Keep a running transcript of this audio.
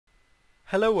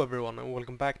Hello everyone and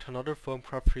welcome back to another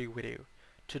Thaumcraft free video.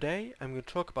 Today I'm going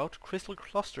to talk about crystal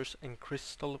clusters and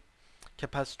crystal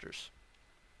capacitors.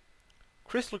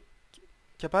 Crystal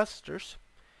capacitors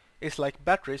is like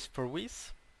batteries for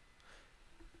Wii's.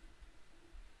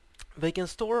 They can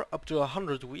store up to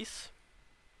 100 Wii's,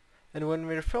 and when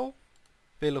they're full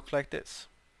they look like this.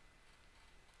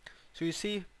 So you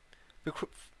see the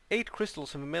 8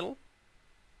 crystals in the middle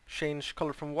change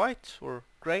color from white or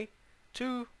grey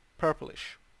to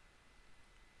purplish.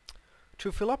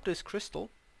 To fill up this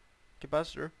crystal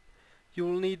capacitor, you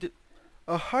will need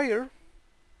a higher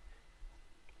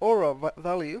aura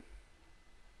value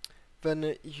than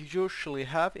you usually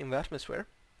have in the atmosphere.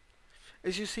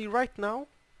 As you see right now,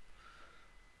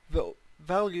 the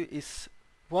value is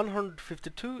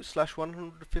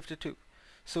 152/152,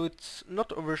 so it's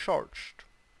not overcharged.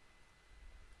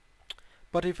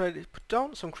 But if I put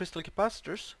down some crystal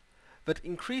capacitors that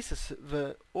increases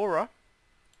the aura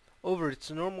over its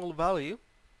normal value,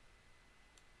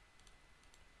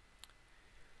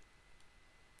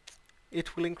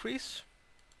 it will increase,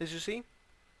 as you see.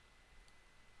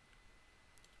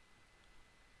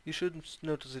 You should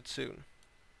notice it soon.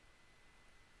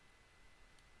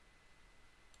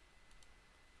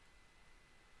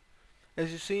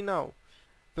 As you see now,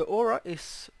 the aura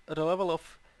is at a level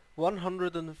of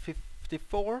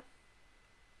 154.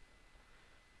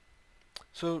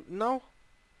 So now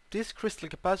this crystal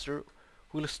capacitor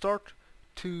will start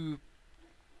to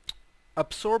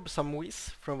absorb some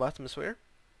Wii's from the atmosphere,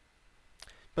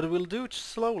 but it will do it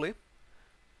slowly,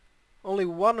 only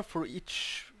one for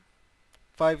each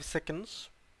 5 seconds,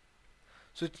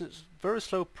 so it's a very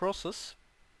slow process,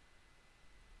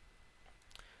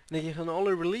 and you can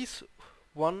only release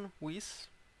one Wii's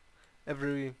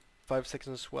every 5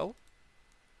 seconds as well.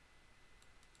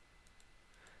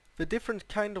 The different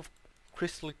kind of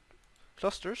crystal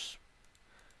clusters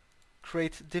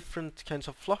create different kinds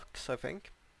of flux, I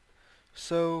think.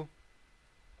 So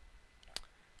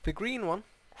the green one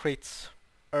creates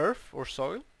earth or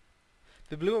soil,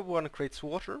 the blue one creates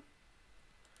water,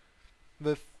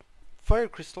 the fire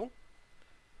crystal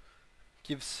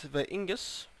gives the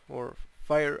ingus or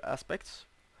fire aspects,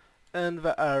 and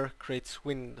the air creates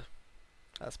wind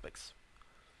aspects.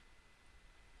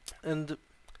 And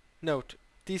note,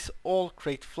 these all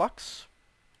create flux,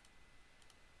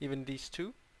 even these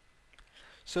two.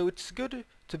 So it's good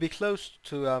to be close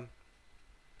to a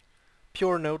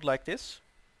pure node like this.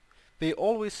 They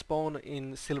always spawn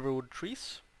in silverwood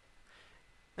trees,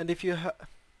 and if you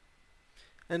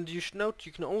you should note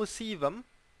you can only see them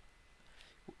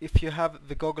if you have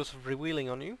the goggles of revealing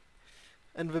on you,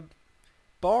 and the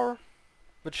bar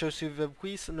that shows you the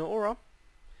Wii's and the aura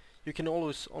you can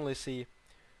always only see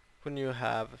when you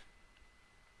have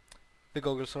the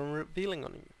goggles of revealing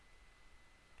on you.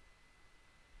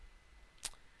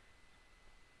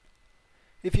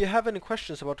 If you have any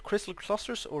questions about crystal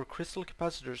clusters or crystal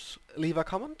capacitors, leave a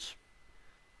comment.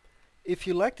 If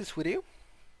you like this video,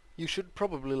 you should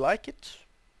probably like it,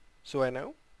 so I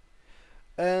know.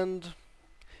 And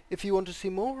if you want to see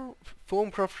more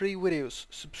Thaumcraft free videos,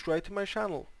 subscribe to my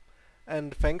channel.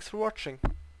 And thanks for watching.